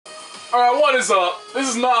Alright, what is up? This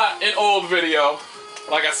is not an old video.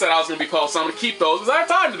 Like I said, I was going to be posting. I'm going to keep those because I have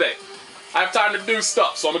time today. I have time to do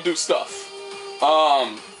stuff, so I'm going to do stuff.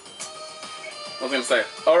 What was I going to say?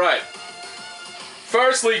 Alright.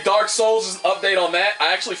 Firstly, Dark Souls is an update on that.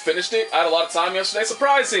 I actually finished it. I had a lot of time yesterday.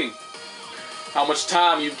 Surprising how much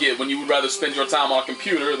time you get when you would rather spend your time on a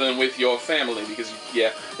computer than with your family. Because,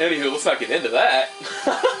 yeah. Anywho, let's not get into that.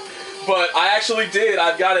 But I actually did.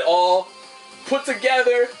 I've got it all put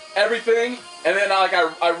together, everything, and then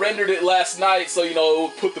I rendered it last night so, you know, it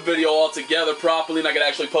would put the video all together properly and I could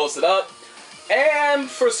actually post it up. And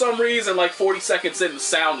for some reason, like 40 seconds in, the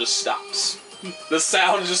sound just stops. The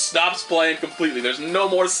sound just stops playing completely. There's no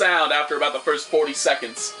more sound after about the first 40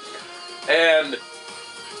 seconds. And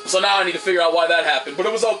so now I need to figure out why that happened. But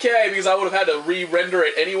it was okay because I would have had to re-render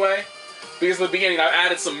it anyway. Because in the beginning I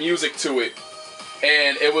added some music to it.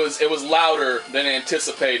 And it was louder than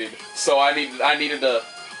anticipated, so I needed to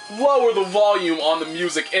lower the volume on the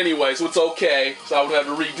music anyway, so it's okay. So I would have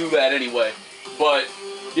to redo that anyway. But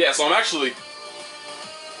yeah, so I'm actually,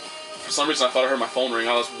 for some reason I thought I heard my phone ring.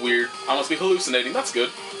 Oh, that's weird. I must be hallucinating. That's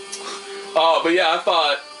good. But yeah, I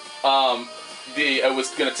thought it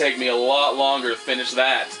was gonna take me a lot longer to finish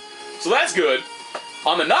that, so that's good.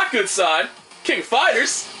 On the not good side, King of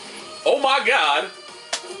Fighters. Oh my God.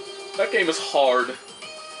 That game is hard.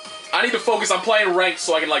 I need to focus on playing ranked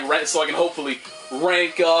so I can hopefully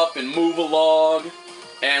rank up and move along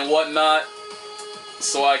and whatnot.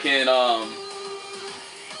 So I can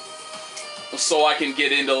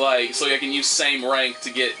get into so I can use same rank to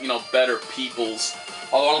get, you know, better peoples.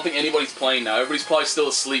 Although I don't think anybody's playing now. Everybody's probably still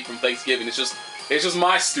asleep from Thanksgiving. It's just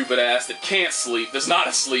my stupid ass that can't sleep. That's not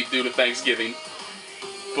asleep due to Thanksgiving.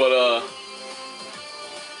 But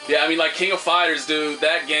yeah, I mean, like, King of Fighters, dude,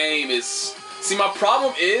 that game is... See, my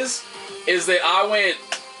problem is that I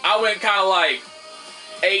went kind of like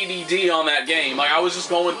ADD on that game. Like, I was just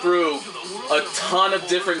going through a ton of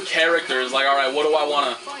different characters. Like, alright, what do I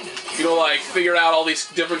want to, you know, like, figure out all these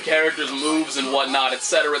different characters' moves and whatnot,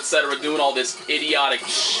 etc., etc., doing all this idiotic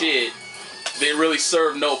shit that really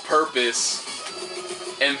served no purpose.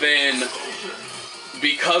 And then,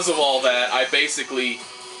 because of all that, I basically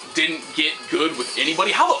didn't get good with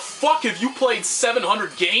anybody. How the fuck have you played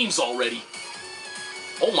 700 games already?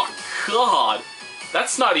 Oh my God.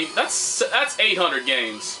 That's not even, that's 800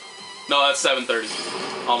 games. No, that's 730.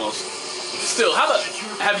 Almost. Still,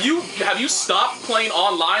 have you stopped playing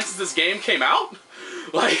online since this game came out?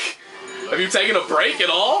 Like, have you taken a break at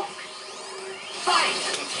all?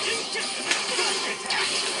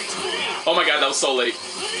 Oh my God, that was so late.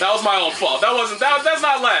 That was my own fault. That's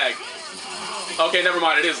not lag. Okay, never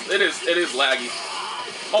mind. It is laggy.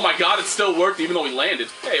 Oh my God, it still worked even though he landed.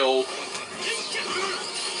 Hey-oh.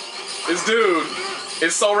 This dude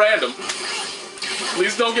is so random.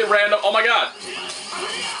 Please don't get random. Oh my God.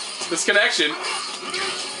 This connection.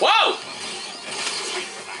 Whoa!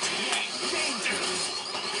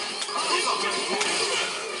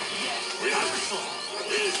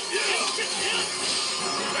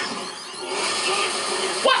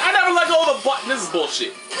 What? I never let go of the button. This is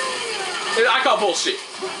bullshit. I call bullshit.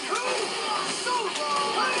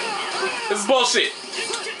 This is bullshit.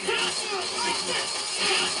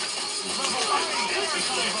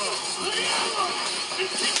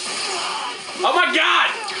 Oh my God!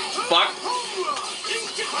 Fuck.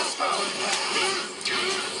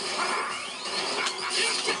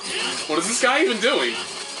 What is this guy even doing?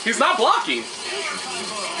 He's not blocking.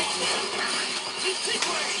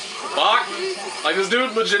 Fuck. Like, this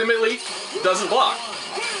dude legitimately doesn't block.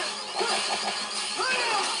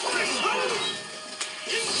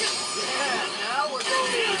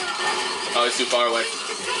 Oh, he's too far away.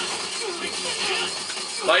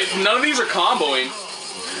 Like, none of these are comboing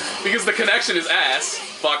because the connection is ass.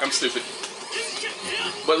 Fuck, I'm stupid.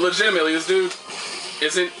 But legitimately, this dude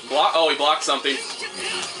isn't block. Oh, he blocked something.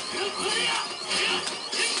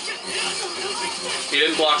 He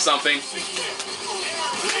didn't block something.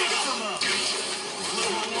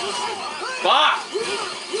 Fuck!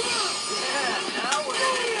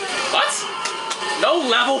 What? No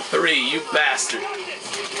level 3, you bastard.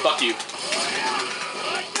 Fuck you.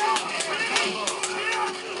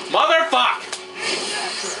 Motherfuck!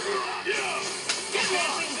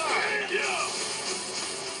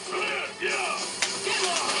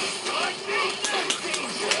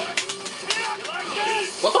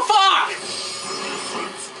 What the fuck?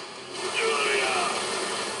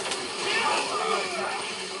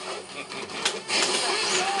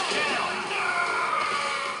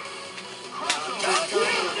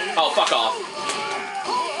 Oh, fuck off.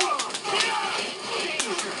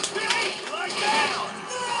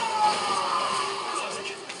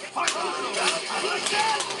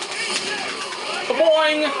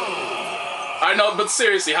 Boing! I know, but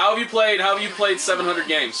seriously, how have you played 700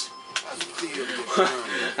 games?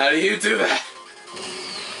 How do you do that?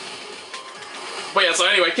 But yeah, so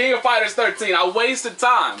anyway, King of Fighters 13, I wasted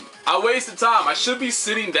time. I should be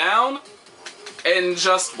sitting down and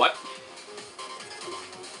just, what?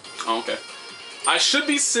 Oh, okay. I should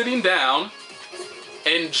be sitting down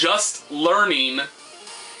and just learning,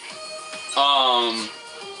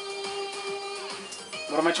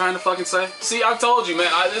 what am I trying to fucking say? See, I've told you,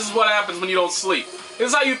 man, this is what happens when you don't sleep. This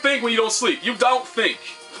is how you think when you don't sleep. You don't think.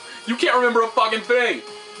 You can't remember a fucking thing.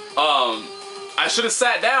 I should have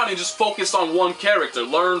sat down and just focused on one character,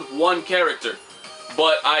 learned one character.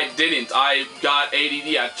 But I didn't. I got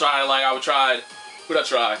ADD. I tried, who'd I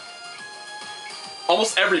try?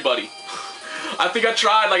 Almost everybody. I think I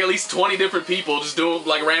tried like at least 20 different people, just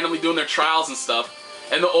randomly doing their trials and stuff.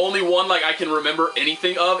 And the only one like I can remember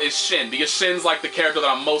anything of is Shen, because Shen's like the character that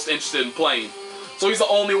I'm most interested in playing. So he's the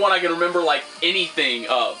only one I can remember like anything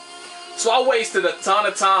of. So I wasted a ton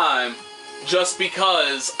of time just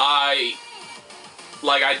because I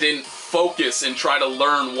didn't focus and try to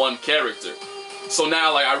learn one character. So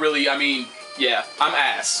now like yeah, I'm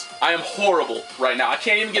ass. I am horrible right now. I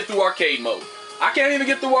can't even get through arcade mode.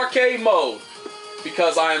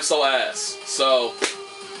 Because I am so ass. So,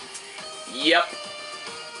 yep.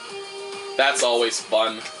 That's always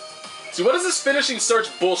fun. See, what is this finishing search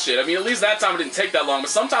bullshit? I mean, at least that time it didn't take that long,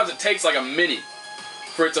 but sometimes it takes like a minute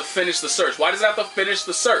for it to finish the search. Why does it have to finish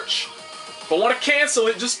the search? If I want to cancel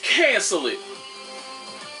it, just cancel it.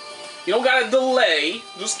 You don't gotta delay,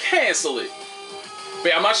 just cancel it. But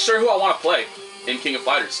yeah, I'm not sure who I want to play in King of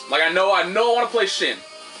Fighters. Like, I know I want to play Shen.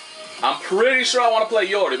 I'm pretty sure I want to play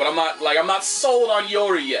Yori, but I'm not sold on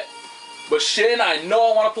Yori yet. But Shen, I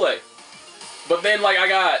know I want to play. But then, like, I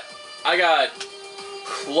got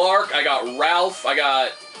Clark, I got Ralph, I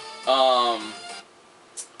got, I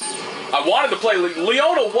wanted to play,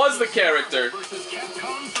 Leona was the character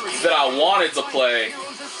that I wanted to play.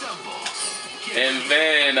 And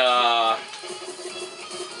then,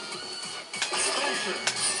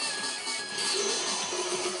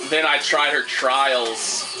 I tried her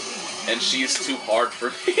trials. And she's too hard for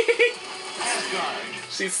me.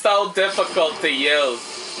 She's so difficult to use.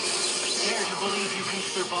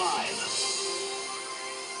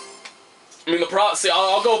 I mean, see,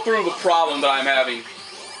 I'll go through the problem that I'm having.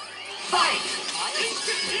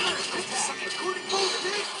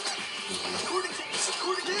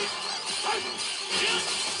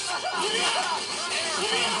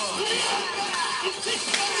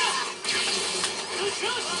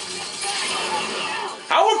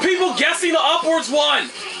 How are people guessing the upwards one?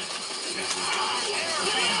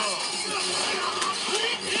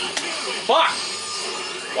 Fuck!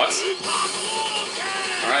 What?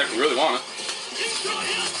 Alright, if you really want it.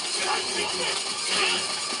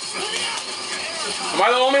 Am I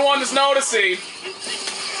the only one that's noticing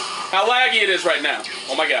how laggy it is right now?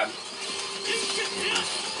 Oh my god.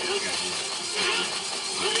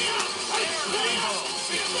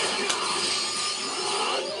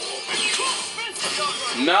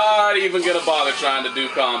 Not even gonna bother trying to do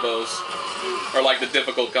combos. Or like the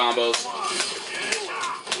difficult combos.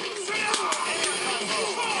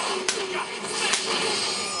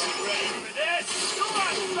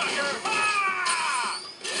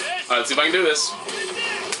 Alright, let's see if I can do this.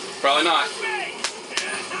 Probably not.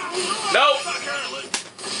 Nope!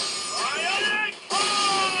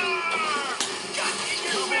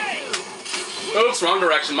 Oops, wrong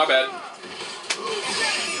direction, my bad.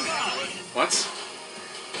 What?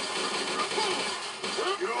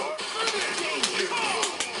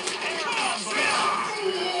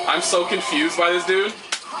 I'm so confused by this dude.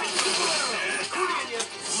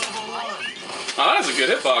 Oh, that was a good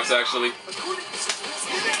hitbox, actually.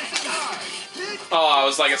 Oh, I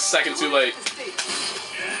was like a second too late.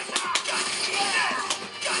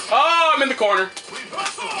 Oh, I'm in the corner.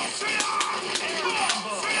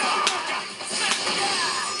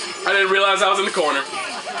 I didn't realize I was in the corner.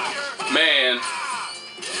 Man.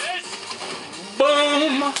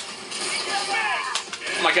 Boom!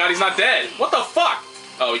 Oh my god, he's not dead. What the fuck?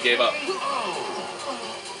 Oh, he gave up.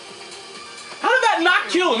 How did that not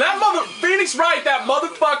kill him? That Phoenix Wright, that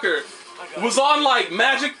motherfucker, was on like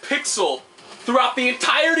Magic Pixel throughout the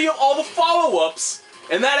entirety of all the follow-ups,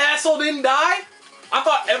 and that asshole didn't die? I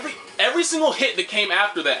thought every single hit that came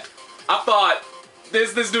after that, I thought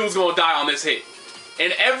this dude was gonna die on this hit.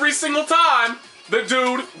 And every single time, the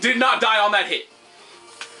dude did not die on that hit.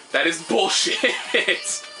 That is bullshit.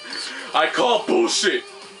 I call bullshit.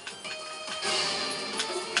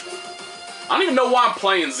 I don't even know why I'm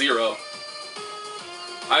playing Zero.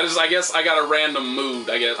 I guess I got a random mood,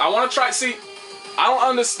 I guess. I want to try, see, I don't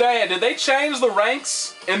understand. Did they change the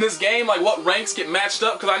ranks in this game? Like, what ranks get matched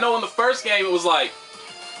up? Because I know in the first game it was like,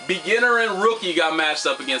 beginner and rookie got matched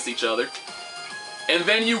up against each other. And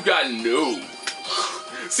then you got noob.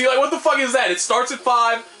 See, like, what the fuck is that? It starts at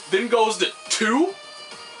 5, then goes to 2?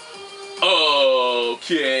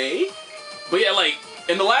 Okay. But yeah, like,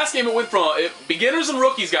 in the last game it went from, beginners and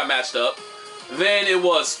rookies got matched up. Then it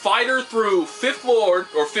was fighter through 5th lord,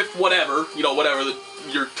 or 5th whatever, you know, whatever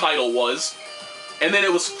your title was. And then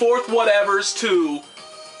it was 4th whatevers to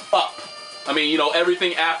up. I mean, you know,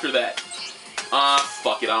 everything after that.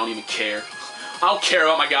 Fuck it, I don't even care. I don't care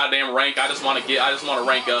about my goddamn rank. I just want to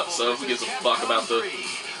rank up. So who gives a fuck about the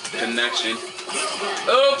connection?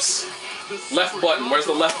 Oops. Left button. Where's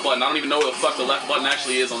the left button? I don't even know where the fuck the left button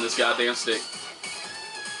actually is on this goddamn stick.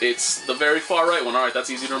 It's the very far right one. All right, that's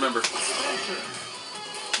easy to remember.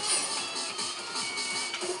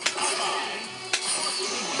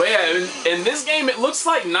 But yeah, in this game, it looks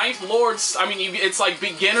like 9th Lord's. I mean, it's like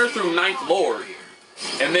beginner through 9th Lord.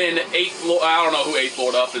 And then 8th Lord, I don't know who 8th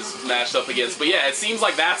Lord up is matched up against, but yeah, it seems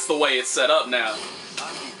like that's the way it's set up now.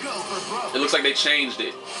 It looks like they changed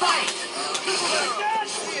it.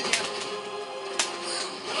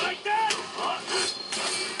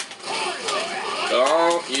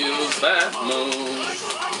 Don't use that move.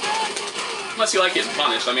 Unless you like getting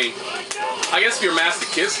punished. I mean, I guess if you're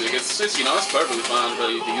masochistic, it's just, you know, it's perfectly fine for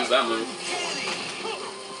you to use that move.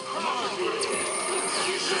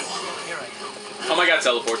 Oh my god,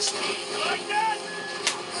 teleports.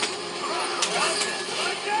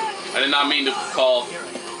 I did not mean to call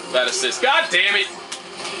that assist. God damn it!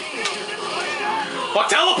 Fuck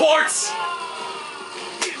teleports!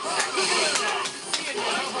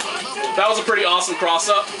 That was a pretty awesome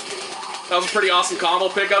cross-up. That was a pretty awesome combo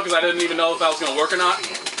pickup because I didn't even know if that was going to work or not.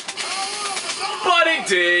 But it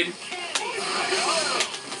did.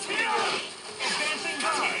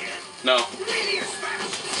 No.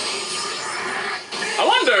 I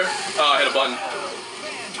wonder... Oh, I hit a button.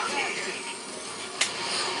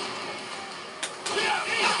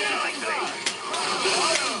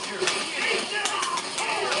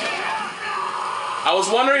 I was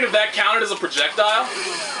wondering if that counted as a projectile.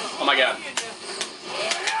 Oh my god.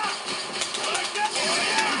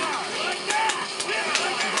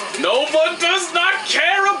 Nova does not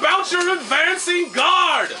care about your advancing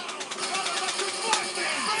guard!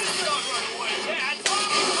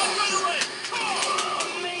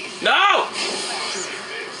 No!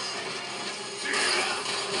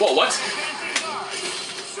 Whoa, what?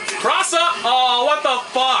 Cross up? Oh, what the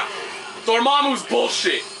fuck? Dormammu's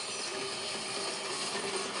bullshit.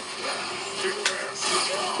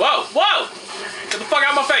 Whoa, whoa! Get the fuck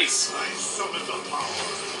out of my face!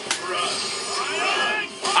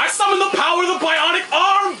 I summoned the power of the bionic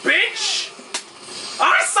arm, bitch!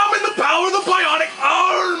 I summoned the power of the bionic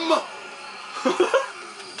arm!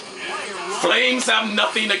 Flames have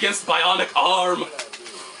nothing against bionic arm.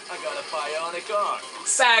 I got a bionic arm.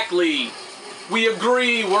 Exactly. We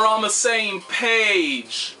agree, we're on the same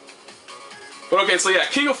page. But okay, so yeah,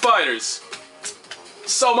 King of Fighters.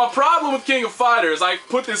 So my problem with King of Fighters, I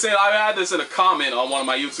had this in a comment on one of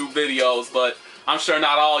my YouTube videos, but I'm sure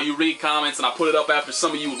not all you read comments, and I put it up after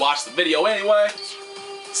some of you watched the video anyway.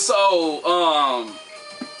 So,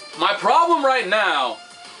 my problem right now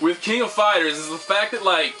with King of Fighters is the fact that,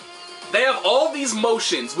 like, they have all these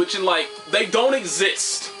motions, which they don't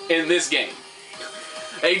exist in this game.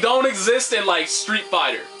 They don't exist in, like, Street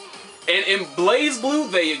Fighter. And in BlazBlue,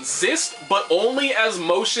 they exist, but only as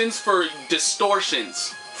motions for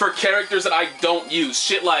distortions for characters that I don't use.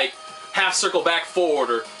 Shit like half circle back forward,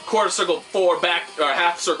 or quarter circle forward back, or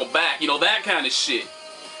half circle back, you know, that kind of shit.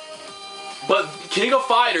 But King of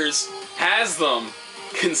Fighters has them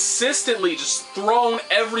consistently just thrown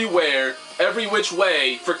everywhere, every which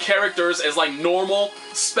way, for characters as like normal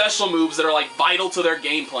special moves that are like vital to their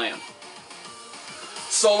game plan.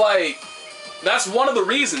 So like, that's one of the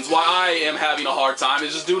reasons why I am having a hard time,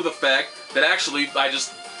 is just due to the fact that actually, I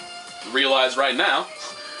just realized right now,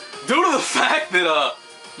 due to the fact that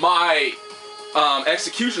my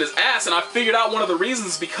execution is ass, and I figured out one of the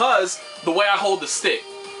reasons because the way I hold the stick.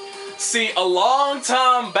 See, a long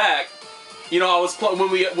time back, you know, I was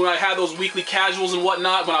when I had those weekly casuals and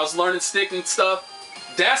whatnot, when I was learning stick and stuff,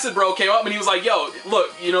 Dacid Bro came up and he was like, yo,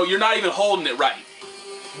 look, you know, you're not even holding it right.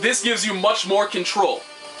 This gives you much more control.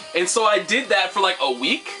 And so I did that for like a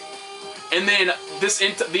week, and then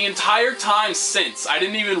the entire time since, I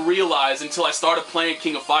didn't even realize until I started playing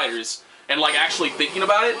King of Fighters and like actually thinking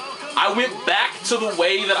about it, I went back to the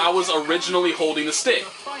way that I was originally holding the stick.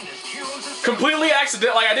 Completely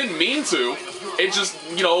accidental, like I didn't mean to, it just,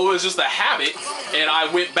 you know, it was just a habit, and I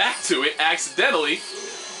went back to it accidentally,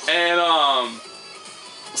 and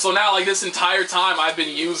so now like this entire time I've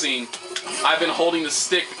been holding the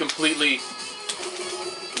stick the completely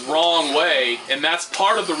wrong way, and that's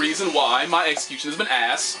part of the reason why my execution has been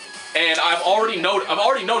ass. And I've already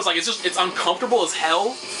noticed like it's uncomfortable as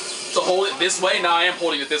hell to hold it this way. Now I am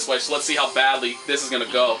holding it this way, so let's see how badly this is gonna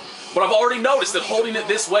go. But I've already noticed that holding it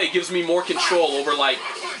this way gives me more control over like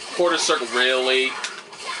quarter circle. Really?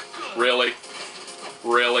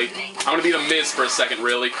 I'm gonna be the Miz for a second,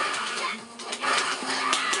 really.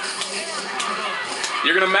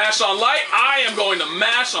 You're gonna mash on light, I am going to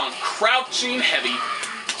mash on crouching heavy.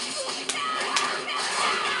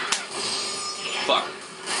 Fuck.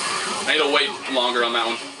 I need to wait longer on that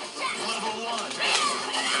one.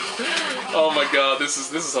 Oh my god, this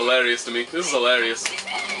is hilarious to me. This is hilarious.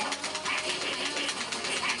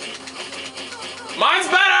 Mine's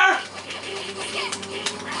better!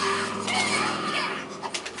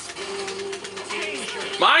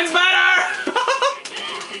 Mine's better!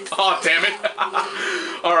 Oh, damn it.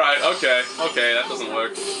 Alright, okay, that doesn't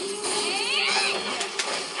work.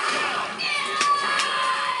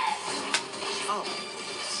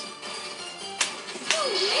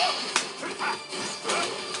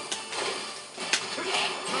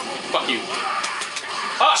 Fuck you.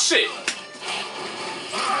 Oh, shit!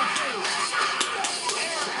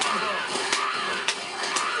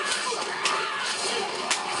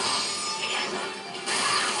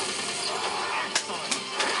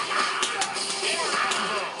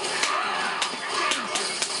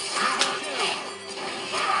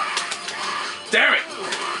 Damn it!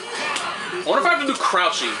 I wonder if I have to do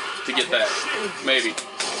crouching to get that. Maybe.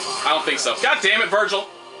 I don't think so. God damn it, Virgil!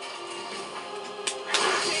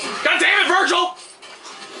 God damn it, Virgil!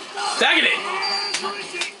 Tagging it!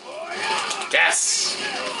 Yes!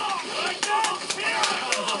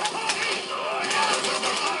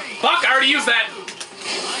 Fuck, I already used that!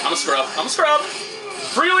 I'm a scrub. I'm a scrub!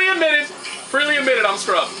 Freely admitted, I'm a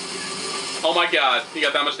scrub. Oh my god, he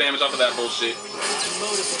got that much damage off of that bullshit.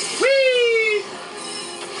 Whee!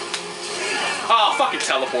 Oh, fucking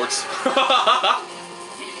teleports.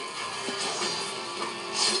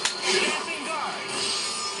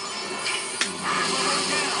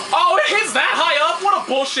 Oh, it hits that high up? What a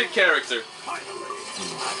bullshit character.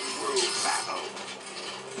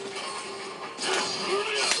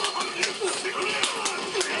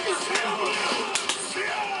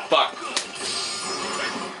 Fuck.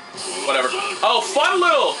 Whatever. Oh,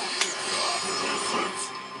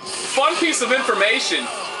 fun piece of information.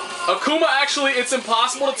 Akuma actually, it's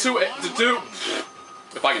impossible to do,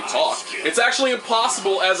 if I can talk, it's actually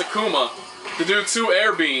impossible as Akuma to do 2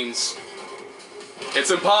 air beams.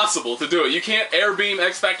 It's impossible to do it. You can't air beam,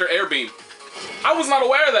 X Factor air beam. I was not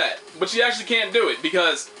aware of that, but you actually can't do it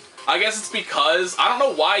because, I guess it's because, I don't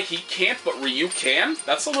know why he can't, but Ryu can.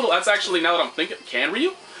 That's actually, now that I'm thinking, can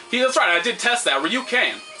Ryu? That's right, I did test that, Ryu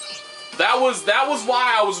can. That was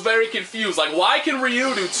why I was very confused. Like, why can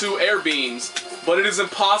Ryu do 2 air beams, but it is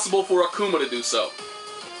impossible for Akuma to do so?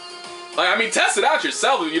 Like, I mean, test it out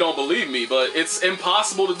yourself if you don't believe me, but it's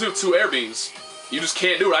impossible to do 2 air beams. You just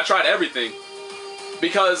can't do it. I tried everything.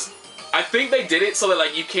 Because I think they did it so that,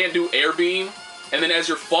 like, you can't do air beam, and then as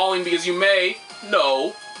you're falling, because you may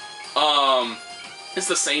know, it's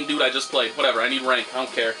the same dude I just played. Whatever, I need rank. I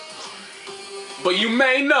don't care. But you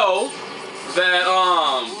may know that,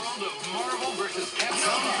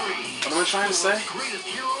 what am I trying to say?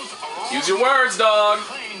 Use your words, dog.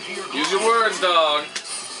 Use your words, dog.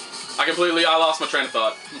 I lost my train of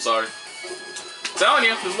thought. I'm sorry. I'm telling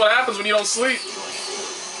you, this is what happens when you don't sleep.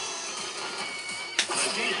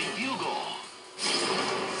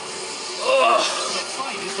 Ugh.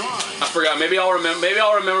 I forgot. Maybe I'll remember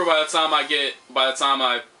by the time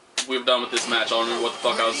we're done with this match. I'll remember what the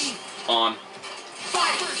fuck I was on.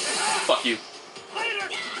 Fuck you.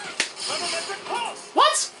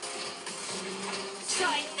 What?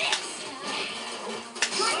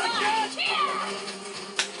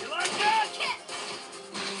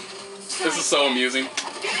 This is so amusing.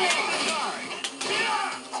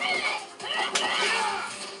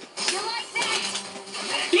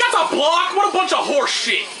 You got the block? What a bunch of horse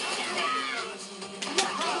shit!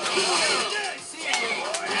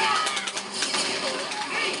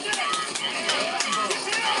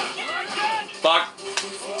 Fuck.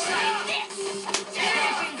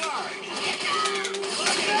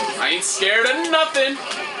 I ain't scared of nothing.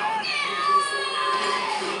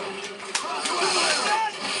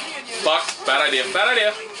 Fuck. Bad idea. Bad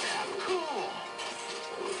idea.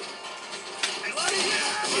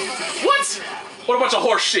 What? What a bunch of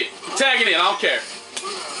horse shit. I'm tagging in. I don't care.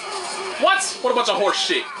 What? What a bunch of horse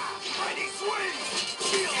shit.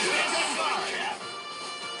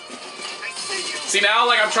 See now,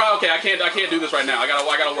 like I'm trying. Okay, I can't do this right now. I gotta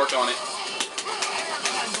work on it.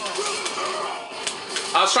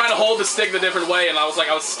 I was trying to hold the stick the different way, and I was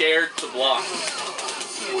scared to block.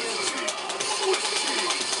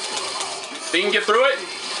 He can get through it.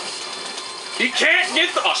 He can't get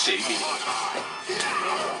through. Oh shit, he beat it.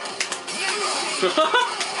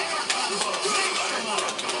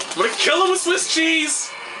 I'm gonna kill him with Swiss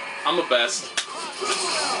cheese. I'm the best.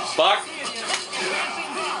 Fuck.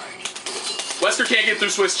 Wesker can't get through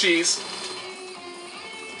Swiss cheese.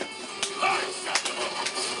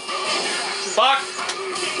 Fuck.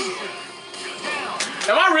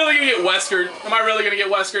 Am I really gonna get Weskered? Am I really gonna get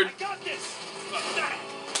Weskered?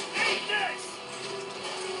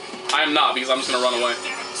 I am not, because I'm just gonna run away.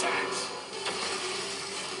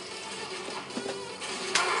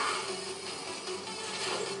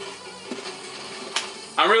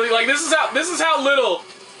 I'm really like this is how little.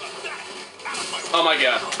 Oh my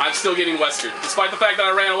god, I'm still getting Weskered. Despite the fact that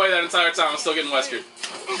I ran away that entire time, I'm still getting Weskered.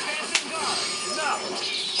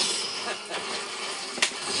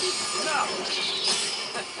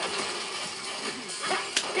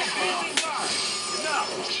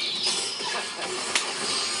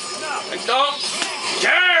 I don't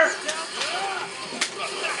care!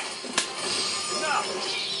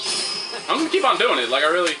 I'm gonna keep on doing it, like I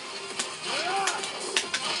really...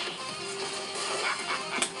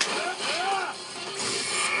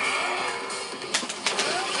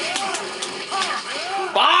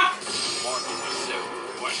 Fuck!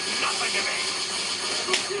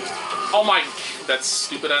 Oh my... That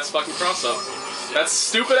stupid ass fucking cross up. That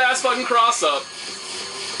stupid ass fucking cross up.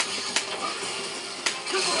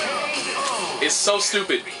 It's so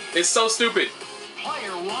stupid. It's so stupid.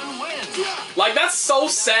 Like, that's so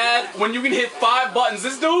sad when you can hit 5 buttons.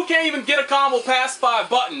 This dude can't even get a combo past 5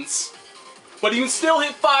 buttons. But he can still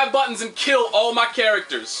hit 5 buttons and kill all my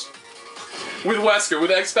characters. With Wesker,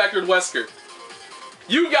 with X-Factored Wesker.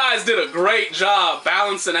 You guys did a great job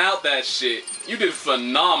balancing out that shit. You did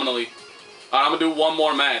phenomenally. Alright, I'm gonna do one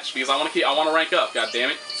more match because I want to rank up, god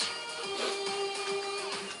damn it.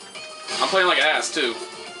 I'm playing like ass too.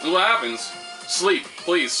 This is what happens. Sleep,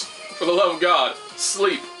 please. For the love of God,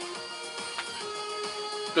 sleep.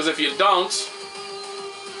 Because if you don't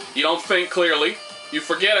think clearly, you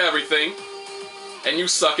forget everything, and you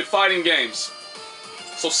suck at fighting games.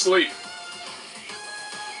 So sleep.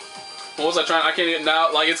 What was I trying? I can't even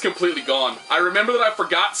now. Like, it's completely gone. I remember that I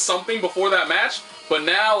forgot something before that match, but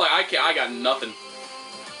now, like, I got nothing.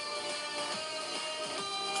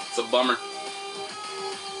 It's a bummer.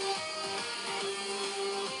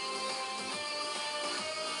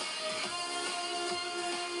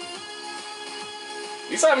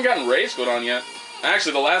 At least I haven't gotten rage quit on yet.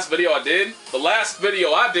 Actually, the last video I did,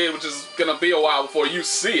 which is gonna be a while before you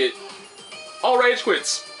see it, all rage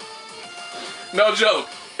quits. No joke.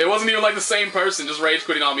 It wasn't even like the same person just rage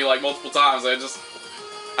quitting on me like multiple times. I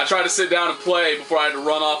tried to sit down and play before I had to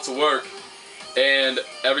run off to work, and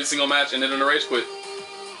every single match ended in a rage quit.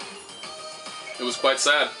 It was quite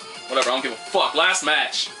sad. Whatever, I don't give a fuck. Last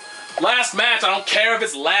match. Last match, I don't care if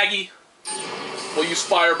it's laggy. We'll use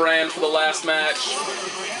Firebrand for the last match.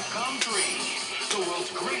 The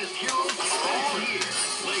world's greatest heroes are all here.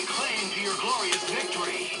 Lay claim to your glorious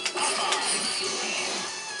victory.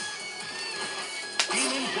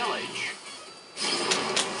 Demon Village.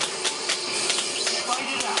 Fight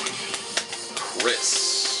it out.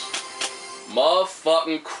 Chris.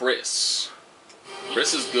 Motherfucking Chris.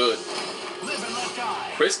 Chris is good. Live and let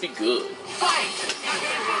die. Chris be good. Fight!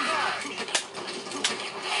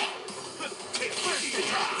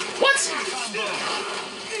 What?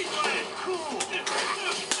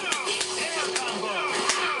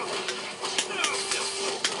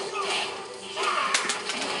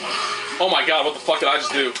 Oh my god, what the fuck did I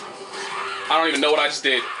just do? I don't even know what I just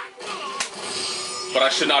did. But I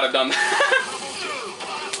should not have done that.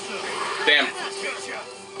 Damn.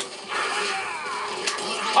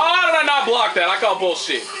 Oh, how did I not block that? I call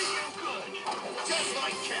bullshit.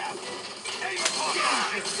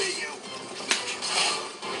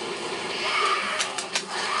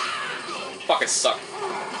 Fuck, I suck.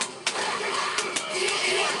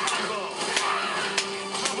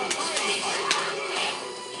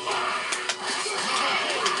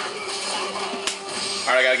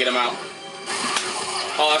 Alright, I gotta get him out.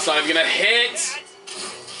 Oh, that's not even gonna hit!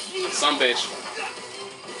 Some bitch.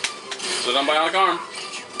 So done bionic arm.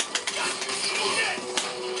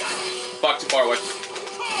 Fuck, too far away.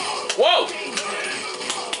 Whoa!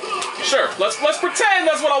 Sure, let's pretend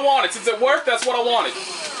that's what I wanted. Since it worked, that's what I wanted.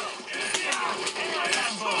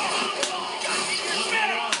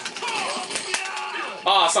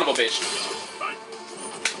 son of a bitch.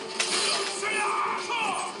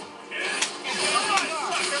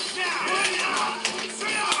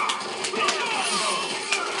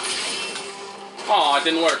 Oh, it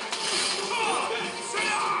didn't work.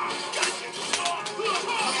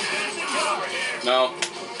 No.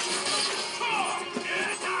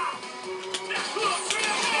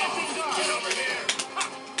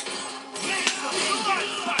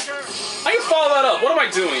 I can follow that up. What am I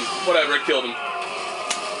doing? Whatever, it killed him.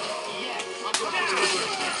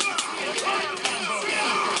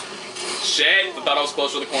 Shit, I thought I was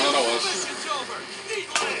closer to the corner than I was.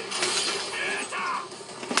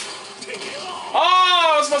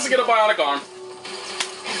 Oh, I was supposed to get a bionic arm.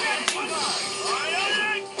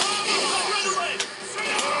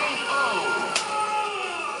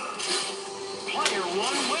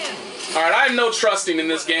 Alright, I have no trusting in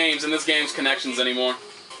this game's connections anymore.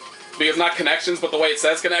 Because not connections, but the way it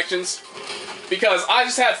says connections. Because I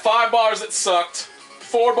just had 5 bars that sucked,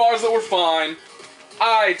 4 bars that were fine.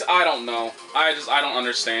 I don't know. I don't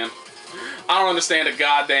understand. I don't understand a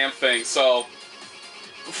goddamn thing, so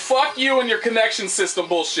fuck you and your connection system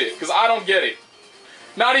bullshit, because I don't get it.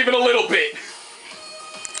 Not even a little bit.